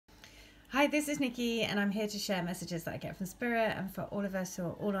Hi, this is Nikki, and I'm here to share messages that I get from Spirit and for all of us who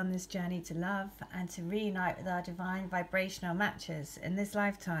are all on this journey to love and to reunite with our divine vibrational matches in this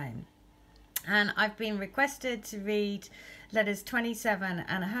lifetime. And I've been requested to read letters 27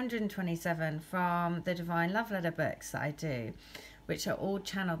 and 127 from the Divine Love Letter books that I do, which are all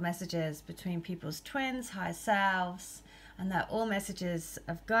channeled messages between people's twins, higher selves, and they're all messages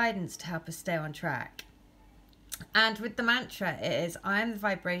of guidance to help us stay on track. And with the mantra, it is, I am the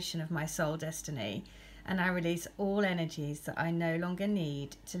vibration of my soul destiny, and I release all energies that I no longer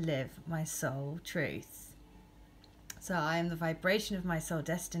need to live my soul truth. So I am the vibration of my soul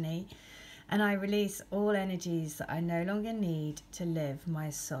destiny, and I release all energies that I no longer need to live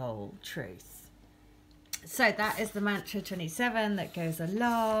my soul truth. So that is the mantra 27 that goes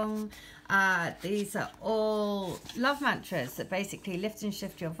along. These are all love mantras that basically lift and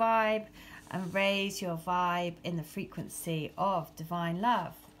shift your vibe and raise your vibe in the frequency of divine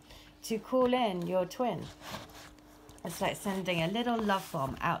love to call in your twin. It's like sending a little love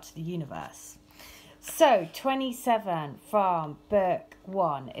bomb out to the universe. So 27 from book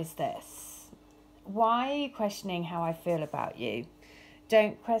 1 is this. Why are you questioning how I feel about you?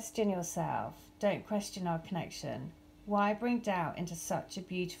 Don't question yourself. Don't question our connection. Why bring doubt into such a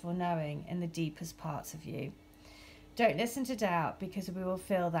beautiful knowing in the deepest parts of you? Don't listen to doubt, because we will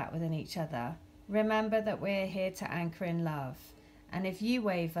feel that within each other. Remember that we're here to anchor in love. And if you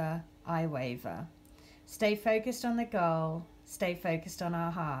waver, I waver. Stay focused on the goal. Stay focused on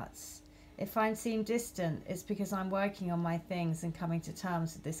our hearts. If I seem distant, it's because I'm working on my things and coming to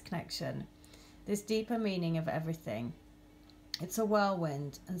terms with this connection, this deeper meaning of everything. It's a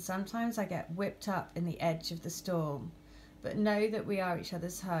whirlwind, and sometimes I get whipped up in the edge of the storm. But know that we are each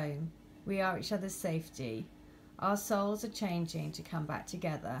other's home. We are each other's safety. Our souls are changing to come back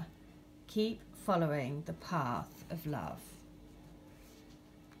together. Keep following the path of love.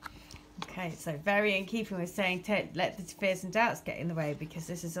 Okay, so very in keeping with saying, let the fears and doubts get in the way, because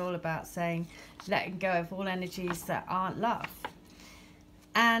this is all about saying, letting go of all energies that aren't love.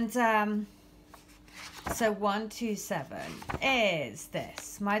 And so 127 is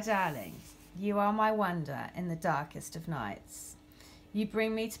this. My darling, you are my wonder in the darkest of nights. You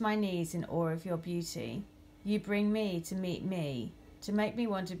bring me to my knees in awe of your beauty. You bring me, to make me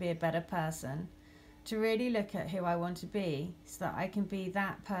want to be a better person, to really look at who I want to be so that I can be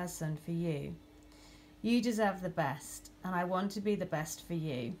that person for you. You deserve the best, and I want to be the best for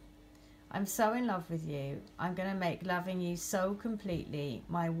you. I'm so in love with you. I'm going to make loving you so completely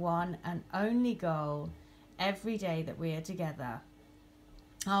my one and only goal every day that we are together.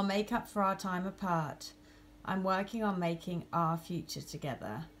 I'll make up for our time apart. I'm working on making our future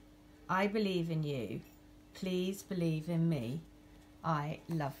together. I believe in you. Please believe in me. I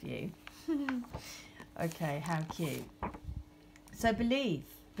love you. Okay, how cute. So believe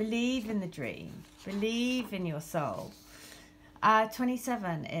in the dream, believe in your soul.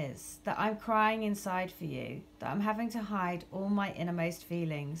 27 is that I'm crying inside for you, that I'm having to hide all my innermost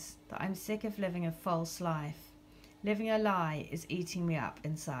feelings, that I'm sick of living a false life. Living a lie is eating me up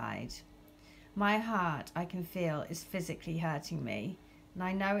inside. My heart, I can feel, is physically hurting me, and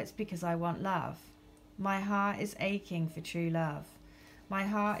I know it's because I want love. My heart is aching for true love. My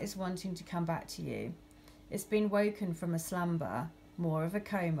heart is wanting to come back to you. It's been woken from a slumber, more of a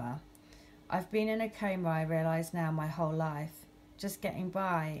coma. I've been in a coma, I realise now, my whole life. Just getting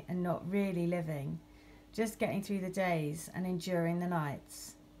by and not really living. Just getting through the days and enduring the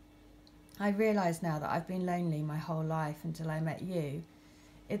nights. I realise now that I've been lonely my whole life until I met you.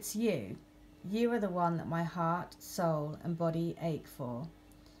 It's you. You are the one that my heart, soul and body ache for.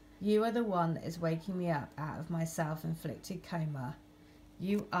 You are the one that is waking me up out of my self-inflicted coma.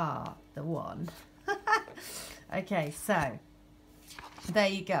 You are the one. Okay, so there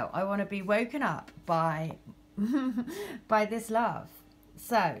you go. I want to be woken up by by this love.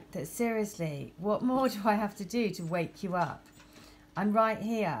 So that seriously, what more do I have to do to wake you up? I'm right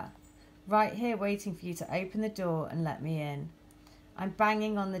here waiting for you to open the door and let me in. I'm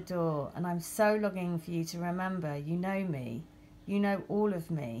banging on the door, and I'm so longing for you to remember you know me. You know all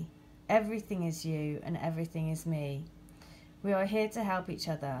of me. Everything is you and everything is me. We are here to help each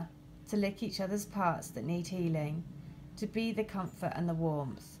other, to lick each other's parts that need healing, to be the comfort and the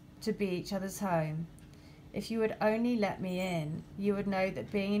warmth, to be each other's home. If you would only let me in, you would know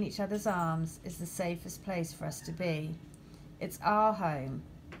that being in each other's arms is the safest place for us to be. It's our home,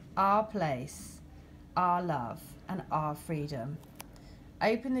 our place, our love, and our freedom.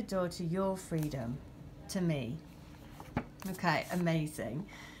 Open the door to your freedom, to me. Okay, amazing.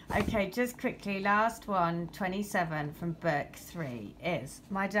 Okay, just quickly, last one, 27 from book 3 is,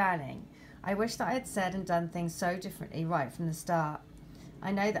 my darling, I wish that I had said and done things so differently right from the start.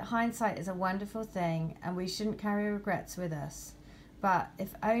 I know that hindsight is a wonderful thing and we shouldn't carry regrets with us. But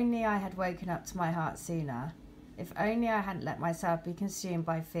if only I had woken up to my heart sooner. If only I hadn't let myself be consumed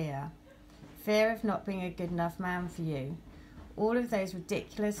by fear. Fear of not being a good enough man for you. All of those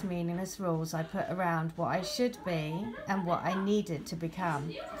ridiculous, meaningless rules I put around what I should be and what I needed to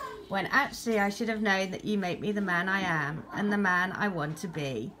become. When actually I should have known that you make me the man I am and the man I want to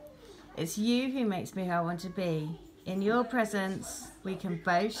be. It's you who makes me who I want to be. In your presence, we can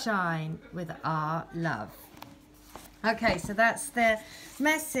both shine with our love. Okay, so that's the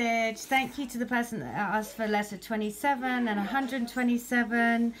message. Thank you to the person that asked for letter 27 and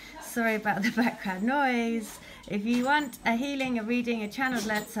 127. Sorry about the background noise. If you want a healing, a reading, a channeled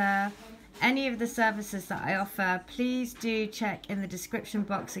letter, any of the services that I offer, please do check in the description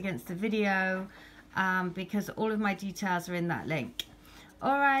box against the video, because all of my details are in that link.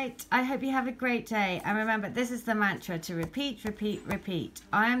 All right, I hope you have a great day. And remember, this is the mantra: to repeat, repeat, repeat.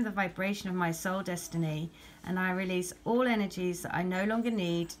 I am the vibration of my soul destiny, and I release all energies that I no longer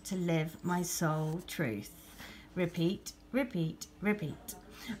need to live my soul truth. Repeat, repeat, repeat.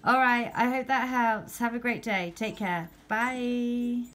 All right, I hope that helps. Have a great day. Take care. Bye.